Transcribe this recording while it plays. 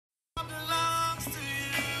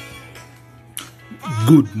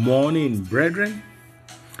Good morning, brethren.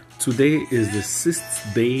 Today is the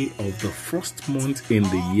 6th day of the first month in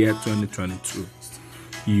the year 2022.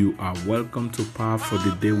 You are welcome to Power for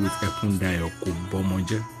the Day with Epundayo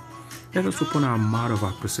Kumbomonje. Let us open our mouth of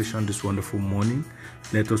appreciation this wonderful morning.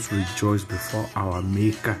 Let us rejoice before our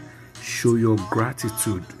Maker. Show your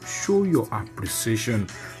gratitude. Show your appreciation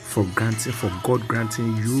for God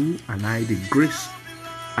granting you and I the grace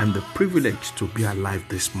and the privilege to be alive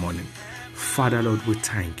this morning. Father, Lord, we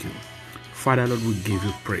thank you. Father, Lord, we give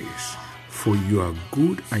you praise, for you are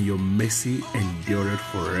good and your mercy endureth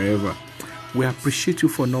forever. We appreciate you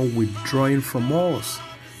for not withdrawing from us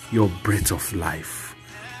your breath of life.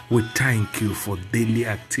 We thank you for daily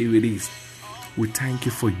activities. We thank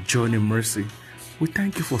you for journey mercy. We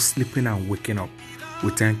thank you for sleeping and waking up. We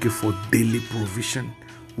thank you for daily provision.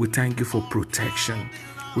 We thank you for protection.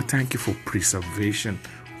 We thank you for preservation.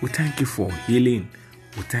 We thank you for healing.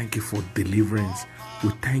 We thank you for deliverance. We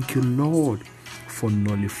thank you, Lord, for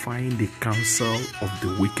nullifying the counsel of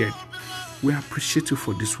the wicked. We appreciate you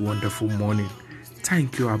for this wonderful morning.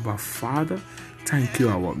 Thank you, Abba Father. Thank you,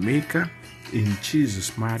 our Maker. In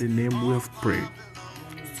Jesus' mighty name we have prayed.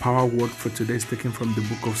 Power word for today is taken from the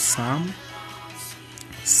book of Psalm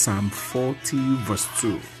 40 verse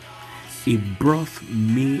 2. He brought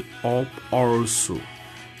me up also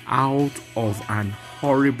out of an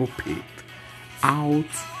horrible pit, out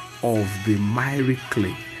of the miry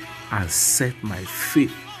clay, and set my feet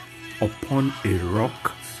upon a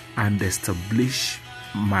rock and establish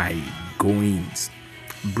my goings.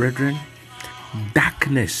 Brethren,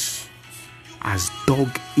 darkness has dug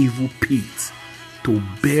evil pits to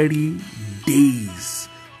bury days,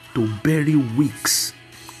 to bury weeks,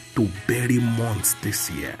 to bury months this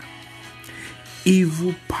year.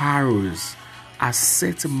 Evil powers has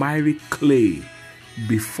set miry clay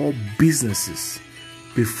before businesses,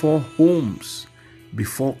 before homes,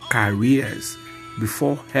 before careers,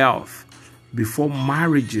 before health, before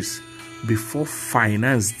marriages, before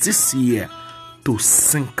finance this year to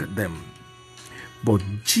sink them. But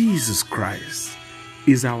Jesus Christ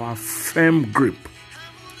is our firm grip,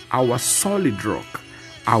 our solid rock,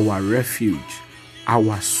 our refuge,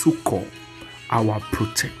 our succor, our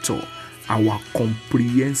protector, our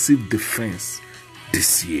comprehensive defense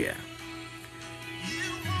this year.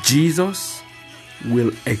 Jesus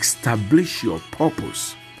will establish your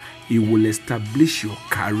purpose. He will establish your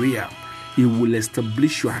career. He will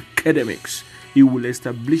establish your academics. He will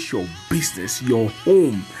establish your business, your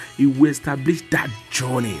home. He will establish that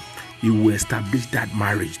journey. He will establish that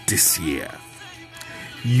marriage this year.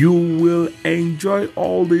 You will enjoy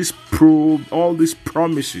all these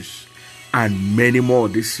promises and many more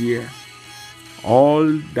this year. All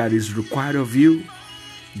that is required of you,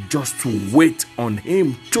 just to wait on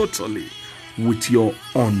Him totally with your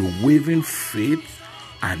unwavering faith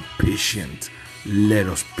and patience. Let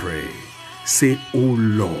us pray. Say, "Oh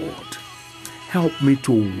Lord, help me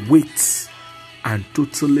to wait and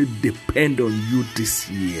totally depend on you this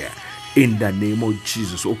year." In the name of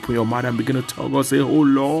Jesus, open your mouth and begin to tell God, say, "Oh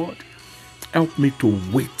Lord, help me to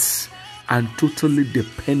wait and totally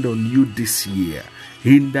depend on you this year."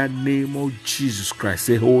 In the name of Jesus Christ,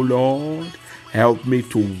 say, "Oh Lord, help me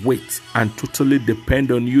to wait and totally depend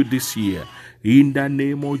on you this year." In the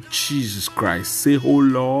name of Jesus Christ, say, "Oh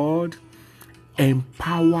Lord,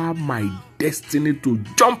 empower my destiny to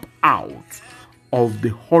jump out of the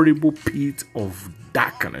horrible pit of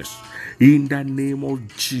darkness." In the name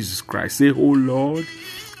of Jesus Christ, say, "Oh Lord,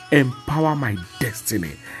 empower my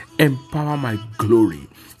destiny, empower my glory,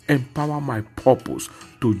 empower my purpose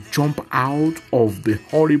to jump out of the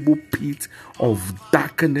horrible pit of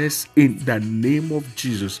darkness." In the name of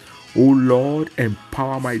Jesus. Oh Lord,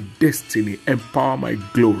 empower my destiny, empower my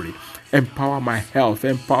glory, empower my health,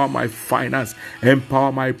 empower my finance,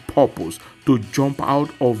 empower my purpose to jump out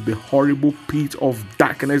of the horrible pit of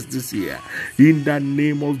darkness this year. In the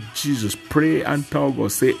name of Jesus, pray and tell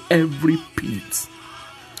God, say, "Every pit,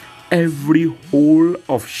 every hole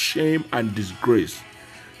of shame and disgrace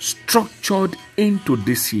structured into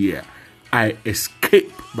this year, I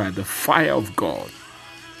escape by the fire of God."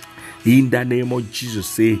 In the name of Jesus,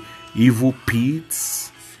 say, "Evil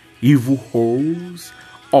pits, evil holes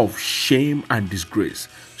of shame and disgrace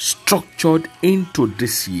structured into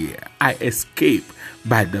this year, I escape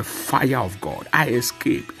by the fire of God." I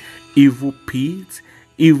escape evil pits,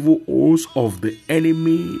 evil holes of the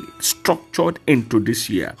enemy structured into this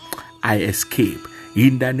year. I escape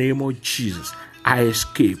in the name of Jesus. I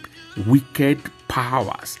escape wicked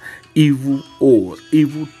powers, evil holes,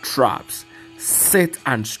 evil traps set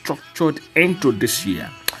and structured into this year.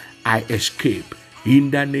 I escape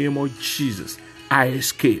in the name of Jesus. I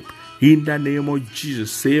escape In the name of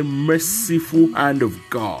Jesus, say, merciful hand of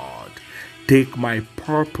God, take my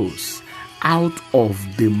purpose out of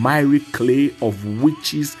the miry clay of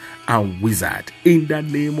witches and wizards. In the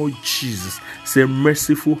name of Jesus, say,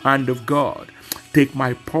 merciful hand of God, take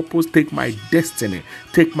my purpose, take my destiny,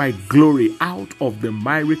 take my glory out of the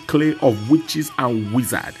miry clay of witches and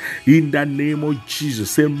wizards. In the name of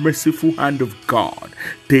Jesus, say, merciful hand of God,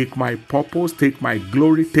 take my purpose, take my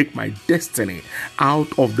glory, take my destiny out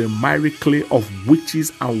of the miry clay of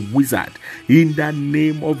witches and wizards. In the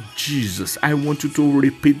name of Jesus, I want you to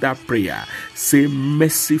repeat that prayer. Say,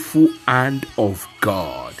 merciful hand of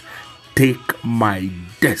God, take my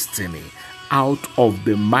destiny out of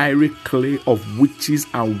the miry clay of witches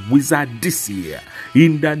and wizards this year.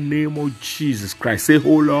 In the name of Jesus Christ, say,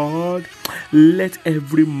 oh Lord, let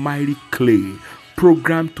every miry clay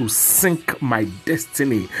programmed to sink my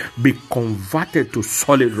destiny be converted to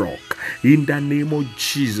solid rock. In the name of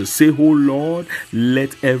Jesus, say, oh Lord,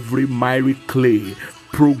 let every miry clay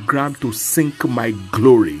programmed to sink my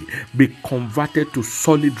glory be converted to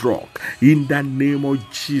solid rock. In the name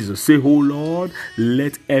of Jesus, say, oh Lord,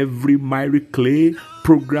 let every miry clay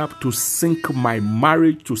programmed to sink my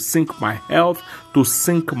marriage, to sink my health, to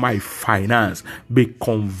sink my finance be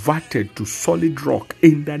converted to solid rock.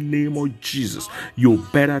 In the name of Jesus, you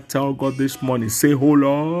better tell God this morning, say, oh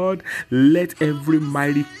Lord, let every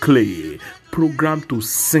mighty clay programmed to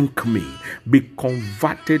sink me be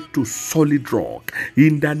converted to solid rock.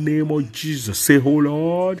 In the name of Jesus, say, oh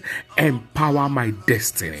Lord, empower my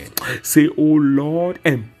destiny. Say, oh Lord,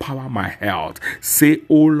 empower my health. Say,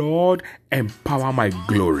 oh Lord, empower my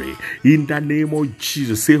glory. In the name of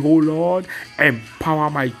Jesus, say, oh Lord, empower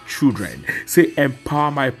my children. Say,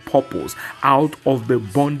 empower my purpose out of the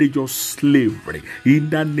bondage of slavery. In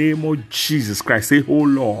the name of Jesus Christ, say, oh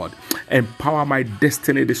Lord, empower my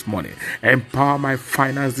destiny this morning. Empower my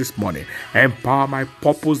finance this morning. Empower my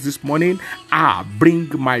purpose this morning. Bring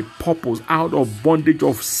my purpose out of bondage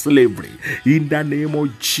of slavery. In the name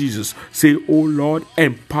of Jesus, say, oh Lord,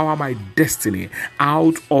 empower my destiny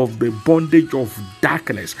out of the bondage of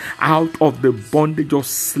darkness, out of the bondage of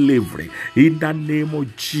slavery. In the name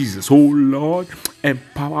of Jesus, oh Lord,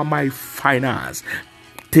 empower my finance.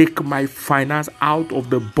 Take my finance out of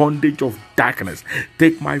the bondage of darkness.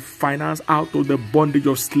 Take my finance out of the bondage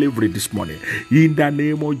of slavery this morning. In the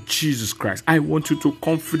name of Jesus Christ, I want you to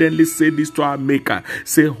confidently say this to our Maker.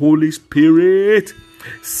 Say, Holy Spirit,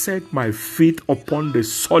 set my feet upon the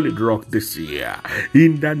solid rock this year.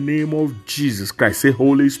 In the name of Jesus Christ, say,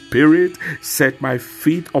 Holy Spirit, set my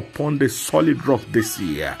feet upon the solid rock this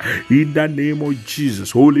year. In the name of Jesus,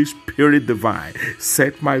 Holy Spirit divine,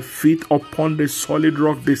 set my feet upon the solid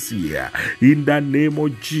rock this year. In the name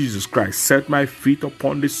of Jesus Christ, set my feet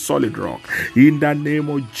upon the solid rock. In the name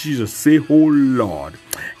of Jesus, say, oh Lord,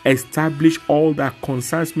 establish all that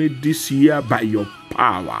concerns me this year by your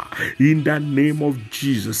power. In the name of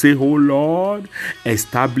Jesus, say, oh Lord,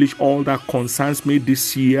 establish all that concerns me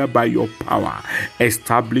this year by your power.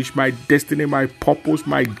 Establish my destiny, my purpose,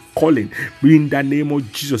 my calling. In the name of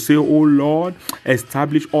Jesus, say, oh Lord,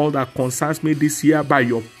 establish all that concerns me this year by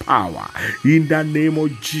your power. In the name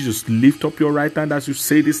of Jesus, lift up your right hand as you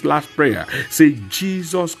say this last prayer. Say,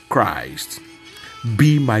 Jesus Christ,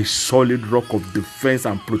 be my solid rock of defense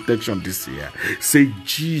and protection this year. Say,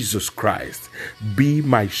 Jesus Christ, be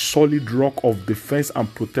my solid rock of defense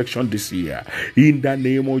and protection this year. In the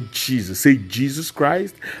name of Jesus, say, Jesus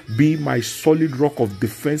Christ, be my solid rock of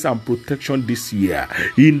defense and protection this year.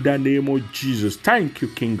 In the name of Jesus. Thank you,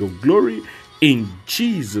 King of Glory. In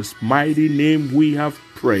Jesus' mighty name we have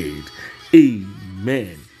prayed.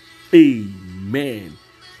 Amen. Amen.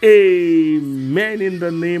 Amen. In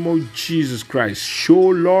the name of Jesus Christ, show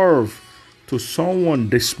love to someone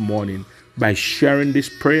this morning by sharing these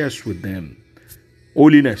prayers with them.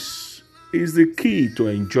 Holiness is the key to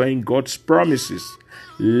enjoying God's promises.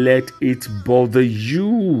 Let it bother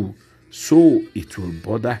you, so it will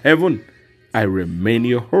bother heaven. I remain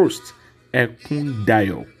your host,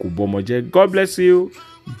 Ekundayo Kubomoje. God bless you.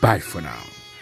 Bye for now.